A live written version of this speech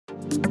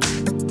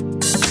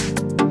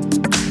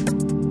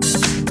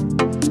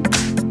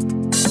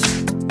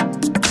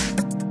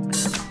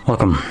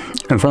Welcome.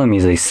 In front of me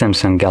is a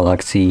Samsung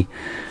Galaxy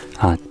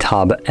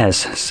Tab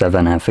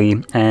S7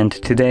 FE, and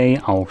today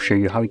I'll show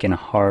you how you can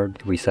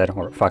hard reset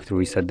or factory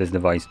reset this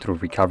device through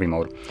recovery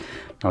mode.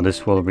 Now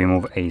this will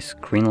remove a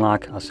screen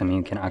lock, assuming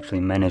you can actually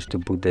manage to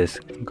boot this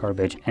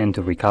garbage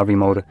into recovery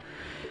mode.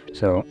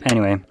 So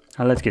anyway,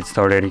 let's get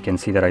started. You can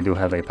see that I do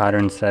have a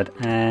pattern set,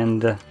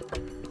 and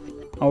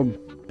I'll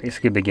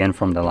basically begin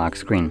from the lock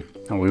screen.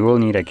 Now we will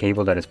need a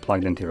cable that is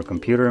plugged into your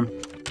computer.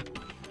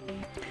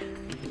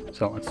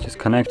 So let's just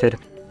connect it,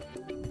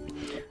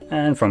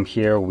 and from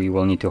here we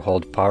will need to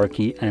hold power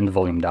key and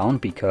volume down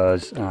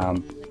because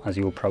as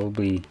you will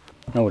probably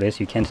notice,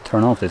 you can't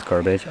turn off this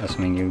garbage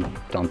assuming you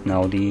don't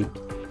know the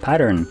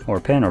pattern or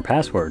pin or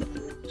password.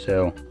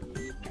 So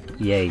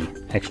yay,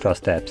 extra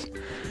steps.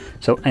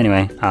 So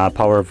anyway,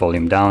 power,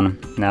 volume down.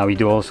 Now we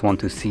do also want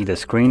to see the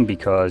screen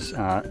because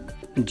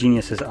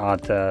geniuses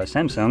at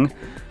Samsung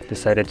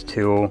decided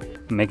to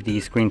make the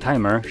screen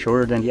timer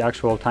shorter than the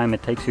actual time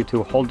it takes you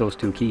to hold those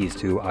two keys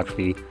to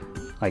actually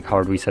like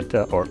hard reset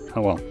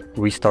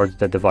restart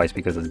the device,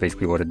 because that's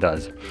basically what it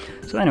does.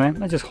 So anyway,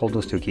 let's just hold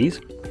those two keys,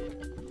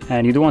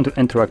 and you do want to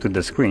interact with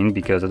the screen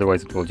because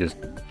otherwise it will just,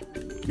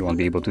 you won't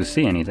be able to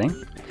see anything.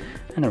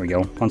 And there we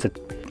go. Once it,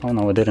 oh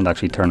no, it didn't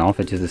actually turn off,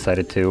 it just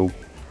decided to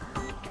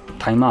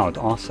time out.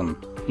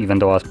 Awesome, even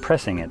though I was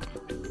pressing it.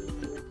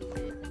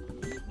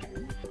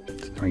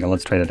 So there we go,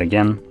 let's try that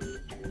again.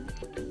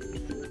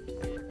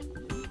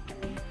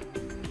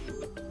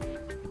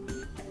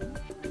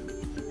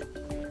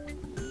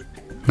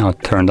 Now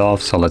it turned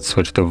off, so let's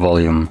switch to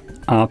volume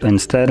up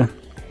instead.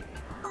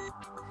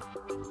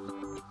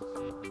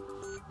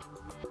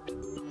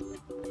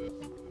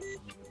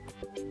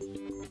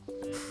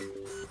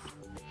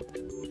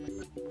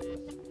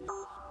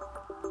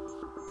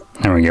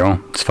 There we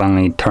go, it's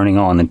finally turning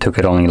on. It took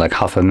it only like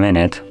half a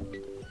minute.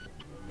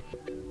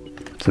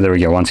 So there we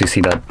go, once you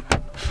see that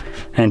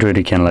Android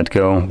you can let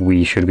go,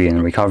 we should be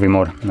in recovery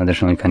mode.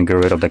 Additionally, you can get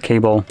rid of the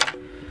cable,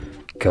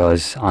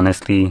 because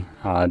honestly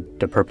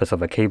the purpose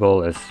of a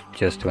cable is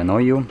just to annoy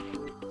you.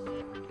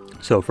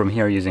 So from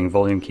here, using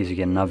volume keys, you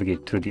can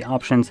navigate through the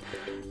options,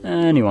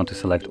 and you want to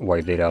select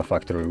wipe data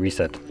factory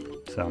reset.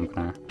 So I'm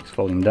gonna just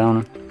volume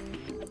down.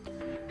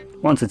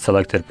 Once it's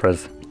selected,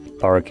 press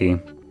power key,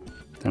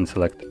 then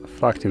select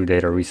factory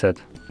data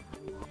reset,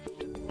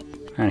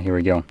 and here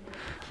we go.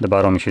 At the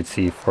bottom you should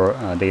see for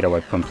data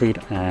wipe complete,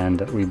 and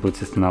reboot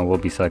system now will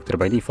be selected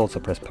by default, so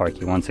press power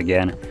key once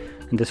again.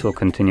 And this will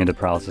continue the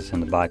process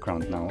in the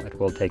background. Now it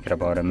will take it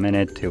about a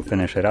minute to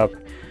finish it up,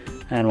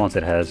 and once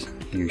it has,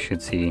 you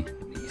should see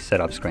the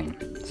setup screen.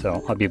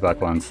 So I'll be back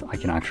once I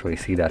can actually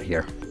see that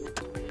here.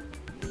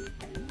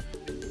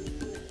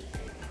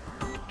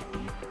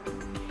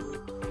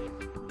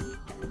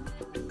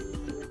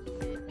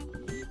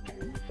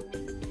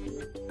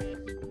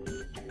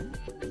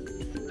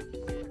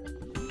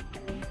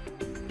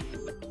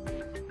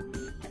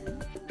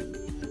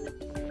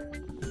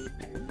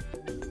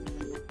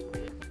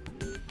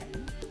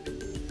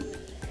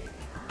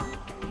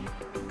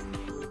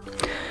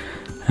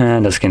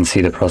 And as you can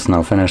see, the process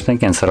now finished. You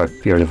can set up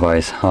your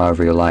device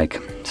however you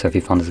like. So if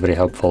you found this video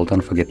helpful,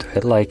 don't forget to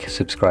hit like,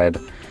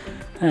 subscribe,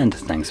 and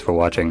thanks for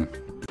watching.